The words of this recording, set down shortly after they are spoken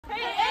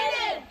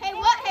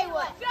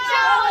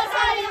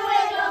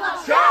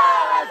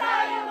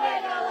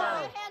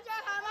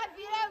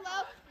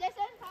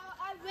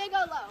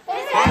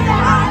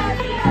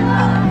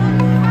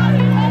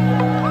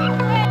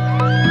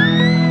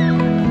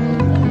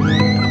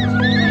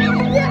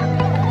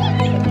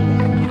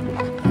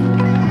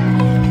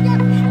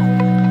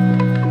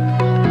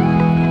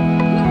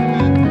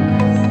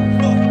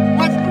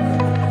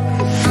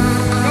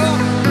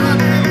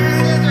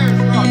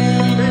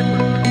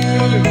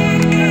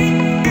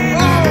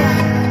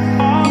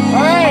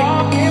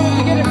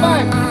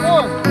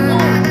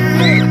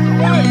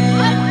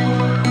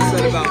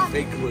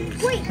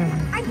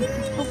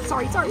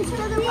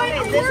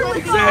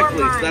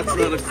That's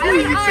not a clue.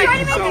 You take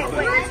yourself in.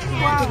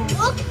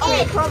 Look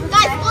in.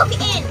 Guys, look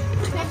in.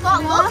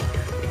 Look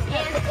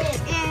and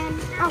in.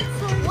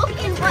 Look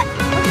in what?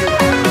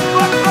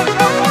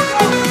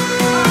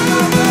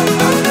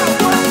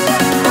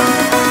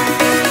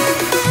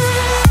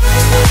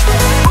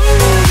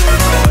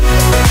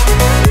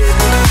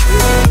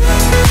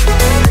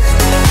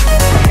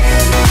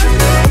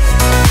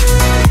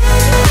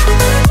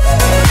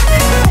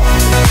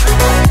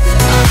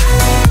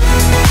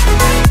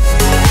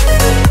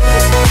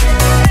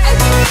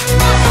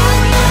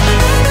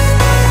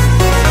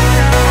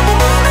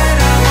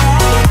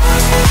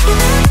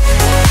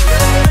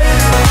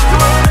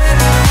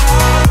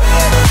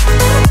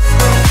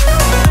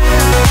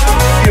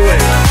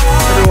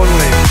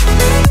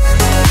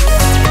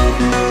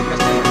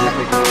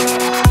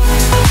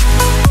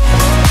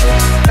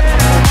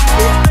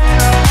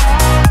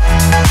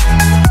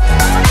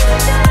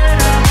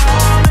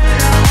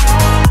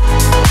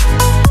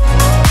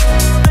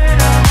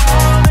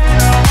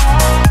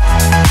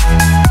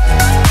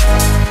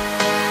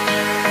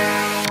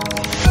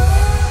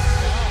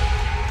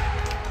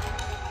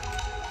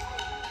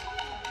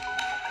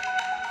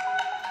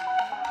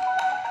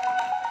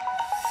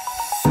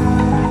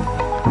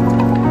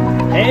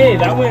 Hey,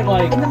 that went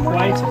like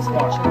twice as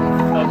far.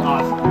 That was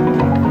awesome.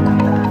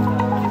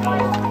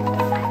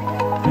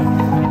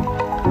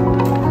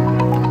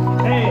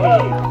 Hey,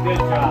 good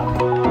job.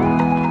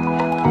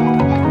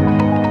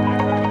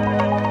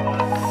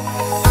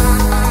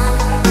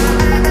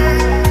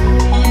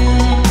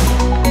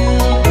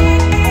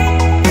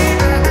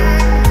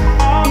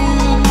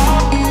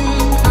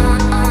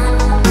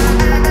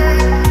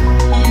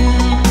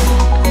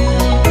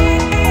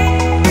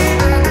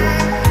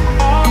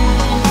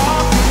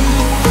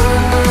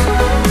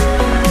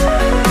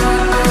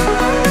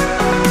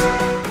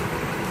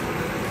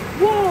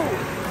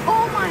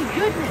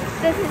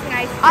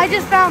 I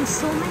just found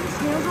so many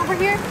snails over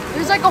here.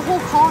 There's like a whole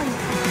colony.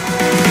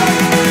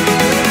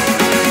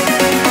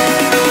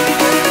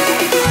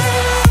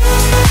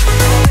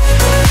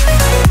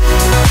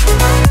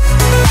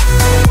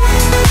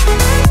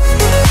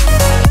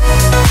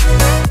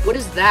 What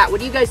is that? What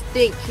do you guys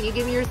think? Can you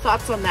give me your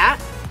thoughts on that?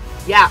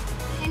 Yeah.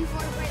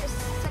 Invertebrate is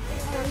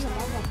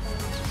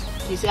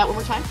Can you say that one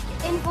more time?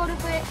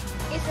 Invertebrate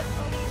is an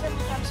organism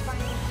without a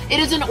spine. It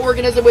is an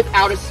organism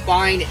without a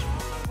spine.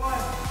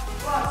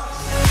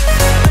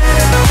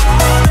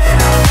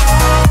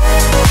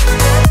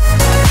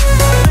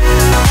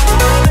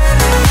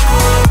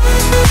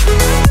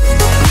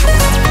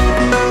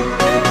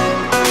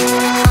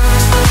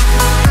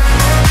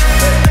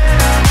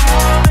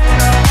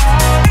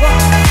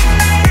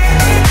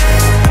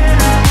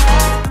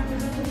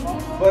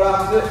 But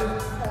opposite.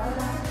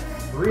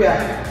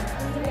 Reaction.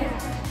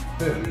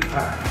 Boom.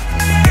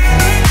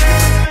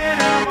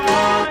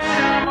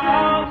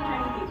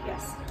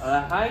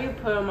 How you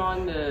put them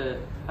on the?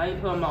 How you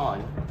put them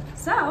on?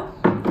 So,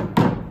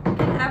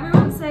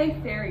 everyone say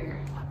farrier.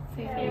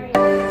 Farrier.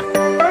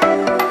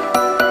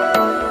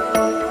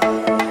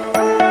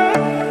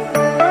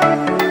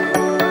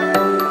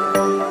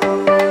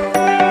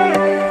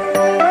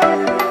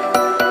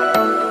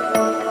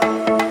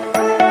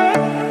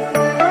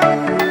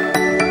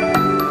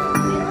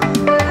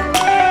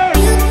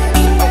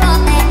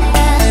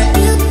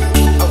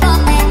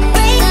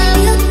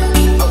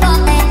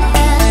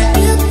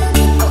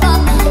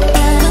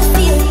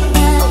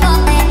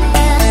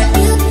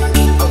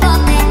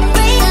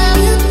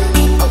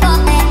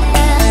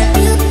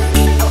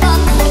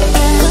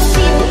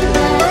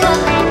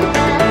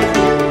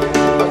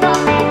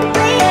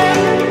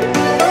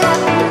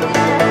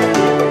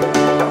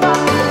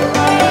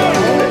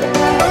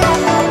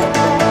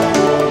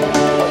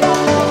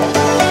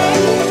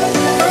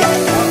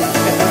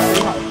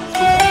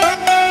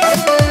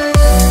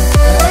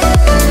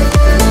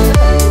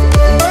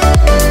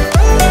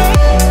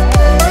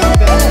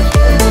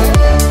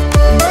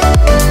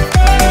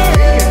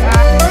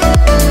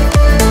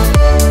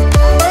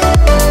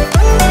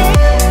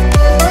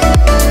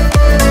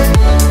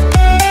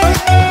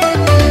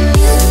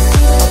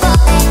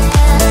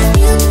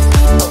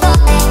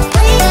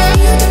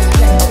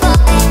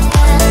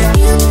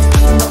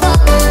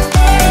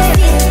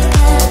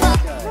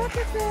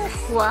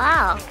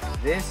 Wow.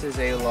 This is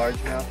a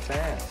largemouth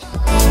bass.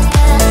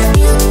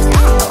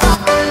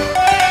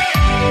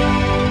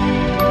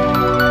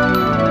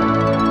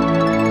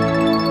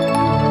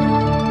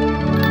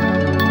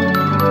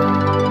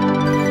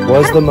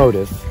 Was the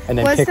motive, and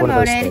then What's pick the one of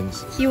those motive?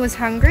 things. He was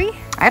hungry?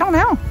 I don't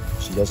know.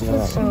 She doesn't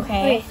know that.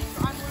 Okay.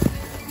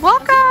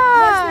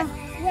 Welcome!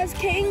 Was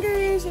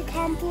kangaroo's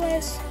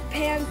accomplice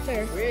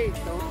panther?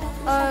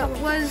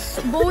 Was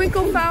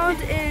Bullwinkle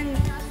found in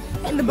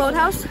the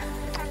boathouse?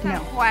 No.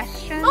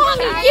 Question.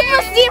 Mommy, give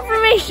us the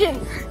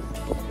information!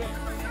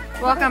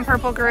 Welcome,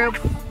 Purple Group.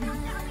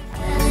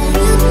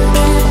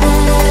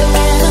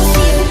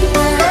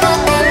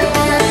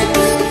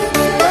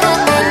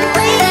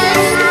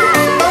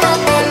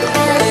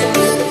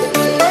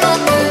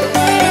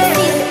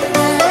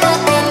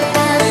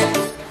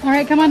 All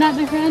right, come on out,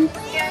 my friend.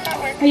 Yeah, that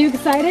works.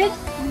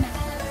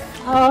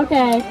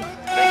 Okay.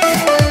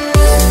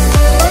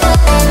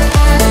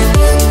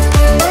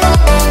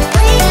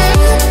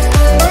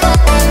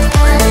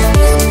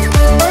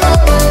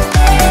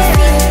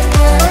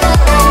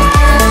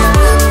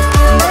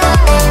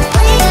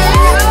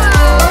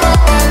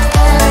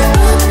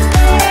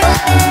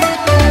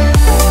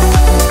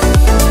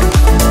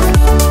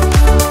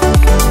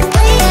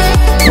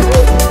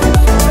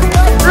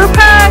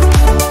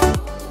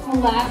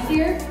 Last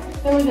year,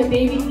 there was a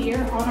baby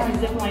deer on our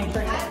zipline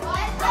trail.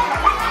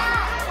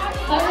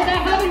 That was